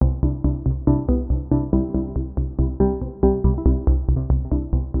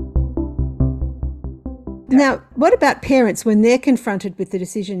Now, what about parents when they're confronted with the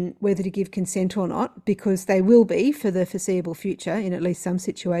decision whether to give consent or not, because they will be for the foreseeable future in at least some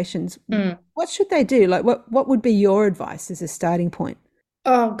situations? Mm. What should they do? Like, what would be your advice as a starting point?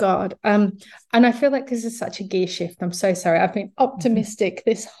 Oh God. And I feel like this is such a gear shift. I'm so sorry. I've been Mhm. optimistic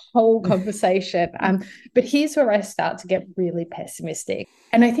this whole conversation. But here's where I start to get really pessimistic.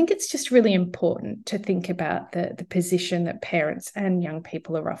 And I think it's just really important to think about the position that parents and young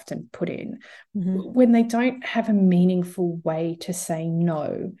people are often put in Mhm. when they don't have a meaningful way to say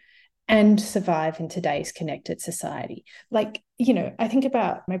no and survive in today's connected society. Like, I think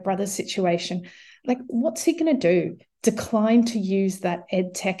about my brother's situation. Like, what's he going to do? Decline to use that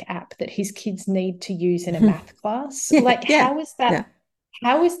ed tech app that his kids need to use in a Mhm. math class? Yeah, Like, yeah, how is that? yeah.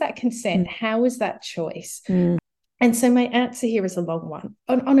 How is that Mm, consent? How is that choice? mm, And so my answer here is a long one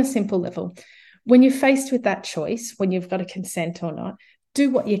on a simple level. When you're faced with that choice, when you've got to consent or not, do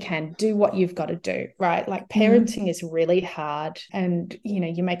what you can, do what you've got to do, right? Like mm, parenting is really hard and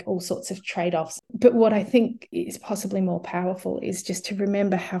you make all sorts of trade-offs. But what I think is possibly more powerful is just to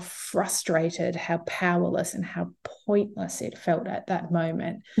remember how frustrated, how powerless, and how pointless it felt at that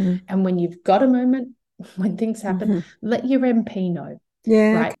moment. mm, And when you've got a moment, when things happen, mhm. let your MP know,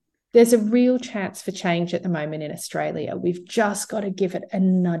 Yeah, right? There's a real chance for change at the moment in Australia. We've just got to give it a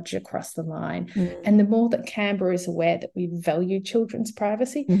nudge across the line. mm, And the more that Canberra is aware that we value children's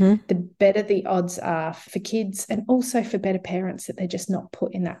privacy, mhm. the better the odds are for kids and also for better parents that they're just not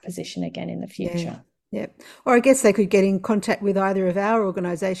put in that position again in the Yeah, future. yeah. Or I guess they could get in contact with either of our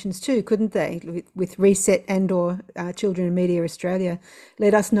organisations too, couldn't they? With Reset and or Children in Media Australia.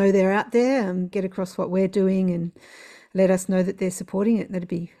 Let us know they're out there, get across what we're doing and let us know that they're supporting it. That'd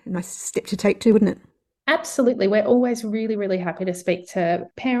be a nice step to take too, wouldn't it? Absolutely. We're always really, really happy to speak to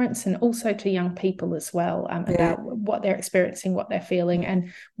parents and also to young people as well Yeah. about what they're experiencing, what they're feeling.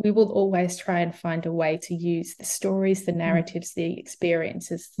 And we will always try and find a way to use the stories, the Mm. narratives, the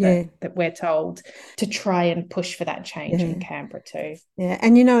experiences Yeah. that we're told to try and push for that change in Yeah. Canberra too. Yeah,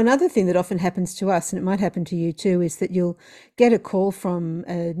 and you know, another thing that often happens to us, and it might happen to you too, is that you'll get a call from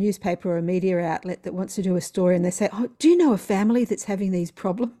a newspaper or a media outlet that wants to do a story, and they say, "Oh, do you know a family that's having these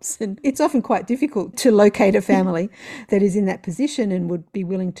problems?" And it's often quite difficult to locate a family that is in that position and would be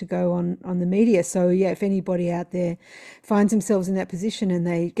willing to go on the media. So yeah, if anybody out there finds themselves in that position and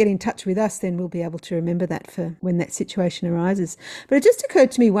they get in touch with us, then we'll be able to remember that for when that situation arises. But it just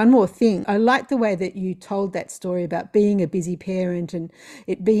occurred to me one more thing. I like the way that you told that story about being a busy parent and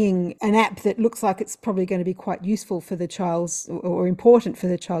it being an app that looks like it's probably going to be quite useful for the child's or important for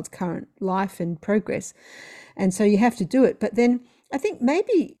the child's current life and progress. And so you have to do it. But then I think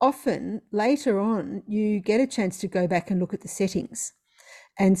maybe often later on you get a chance to go back and look at the settings.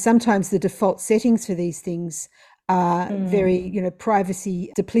 And sometimes the default settings for these things are Mm. very,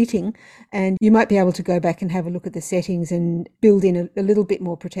 privacy depleting. And you might be able to go back and have a look at the settings and build in a little bit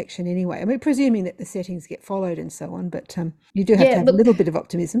more protection anyway. I mean, presuming that the settings get followed and so on, but you do have to Yeah, have a look, little bit of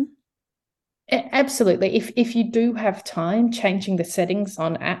optimism. Absolutely. If you do have time, changing the settings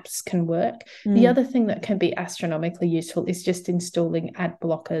on apps can work. The Mm, other thing that can be astronomically useful is just installing ad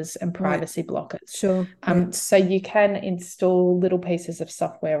blockers and right. privacy blockers. Sure. Yeah. So you can install little pieces of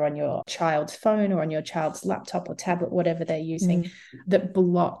software on your child's phone or on your child's laptop or tablet, whatever they're using, Mm, that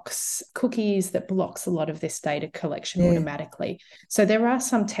blocks cookies, that blocks a lot of this data collection yeah. automatically. So there are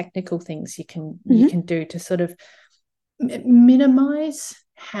some technical things you Hmm. can do to sort of minimize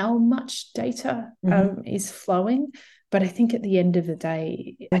how much data Hmm. is flowing. But I think at the end of the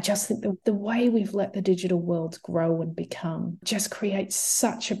day, I just think the way we've let the digital world grow and become just creates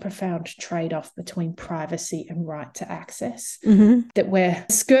such a profound trade off between privacy and right to access Hmm. that we're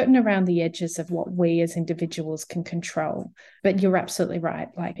skirting around the edges of what we as individuals can control. But you're absolutely right.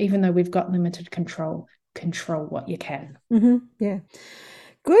 Like, even though we've got limited control, control what you can. Hmm. Yeah.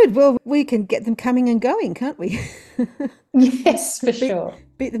 Good. Well, we can get them coming and going, can't we? Yes, for beat sure.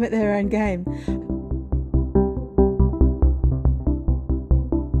 beat them at their own game.